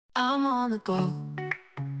I'm on the go,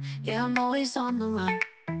 yeah, I'm always on the run.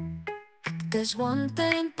 But there's one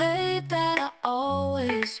thing, babe, that I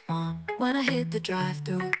always want. When I hit the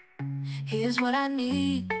drive-thru, here's what I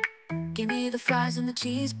need. Give me the fries and the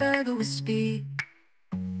cheeseburger with speed.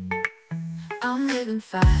 I'm living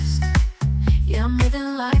fast, yeah, I'm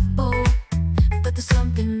living life bold. But there's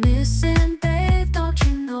something missing, babe, don't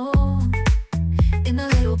you know? In a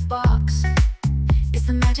little box, it's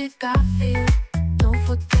the magic I feel. Don't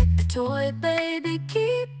forget the toy, baby,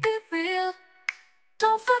 keep it real.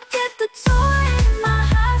 Don't forget the toy.